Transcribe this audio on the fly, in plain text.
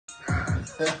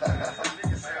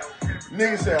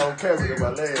Niggas say I don't care with my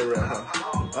leg right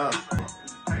now.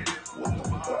 What the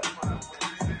fuck?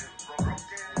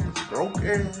 Broke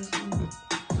ass.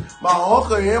 My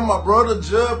uncle and my brother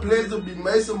Judd pledged to be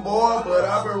Mason boy, but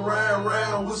I been riding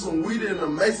around with some weed in a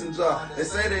mason jar. They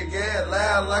say they get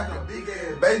loud like a big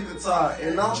ass bass guitar,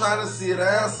 and I'm trying to sit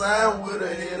outside with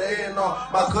a head A&R.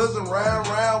 My cousin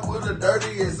riding around with a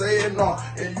dirty ass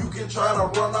A&R, and you can try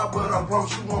to run out, but I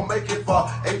promise you won't make it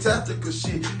far. Ain't tactical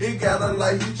shit, he gotta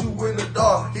like hit you in the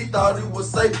dark. He thought it was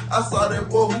safe. I saw that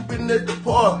boy hooping at the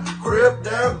park. Crept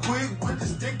down quick with the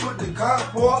stick with the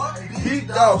concord. Big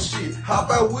dog shit, hop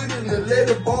out with it and let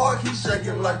it bar. He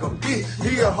shaking like a bitch.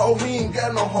 He a hoe, he ain't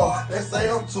got no heart. They say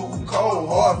I'm too cold,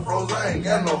 hard froze, I ain't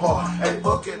got no heart. Ain't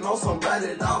fucking on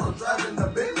somebody, dollar driving the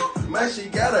big one. Man, she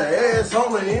got her ass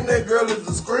on her, and that girl is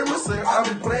a screamer. Say I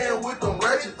be playing with them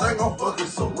ratchet, think I'm fucking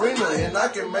Serena, and I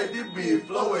can make this bitch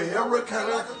flow with hurricane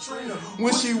like Katrina.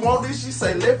 When she want it, she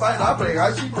say left right, I play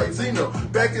high, she play Tina.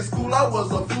 Back in school, I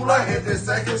was a fool, I had that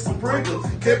sack and some Pringles.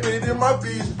 Kept it in my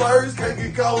beach first, can't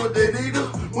get caught with that either.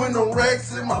 When them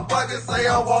racks in my pocket say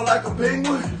I walk like a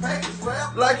penguin.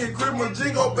 Like a criminal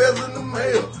jingle bells in the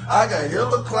mail. I got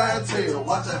hella clientele,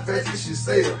 watch that fashion she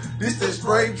sell. This that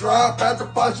straight drop out the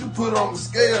pot you put on the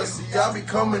scale. See, I be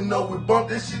coming up with bump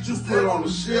that shit you put on the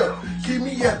shelf. Keep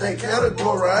me at that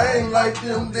category, I ain't like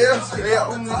them there. Stay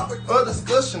out on topic for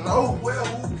discussion, oh well,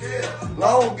 who cares?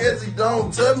 Long as he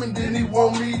don't tell me, then he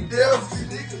want me there. See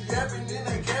niggas yapping in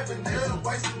that cabin, they're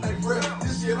wasting their breath.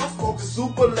 This shit I'm smoking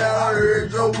super loud, I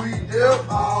heard your weed there. I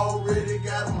already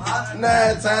got them hot.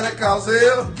 9 times it cost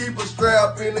hell. Keep a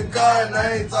strap in the car and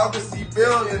I ain't talking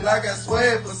seatbelt, and I got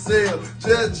swag for sale.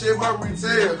 Just check my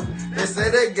retail. They say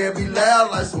they get me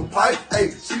loud like some pipe.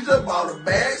 Hey, she just bought a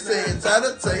bag, said time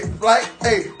to take flight.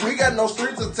 Hey, we got no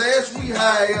strings attached, we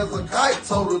high as a kite.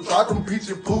 Told her drop them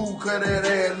peachy pool, cut that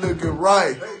ass looking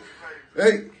right.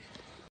 Hey.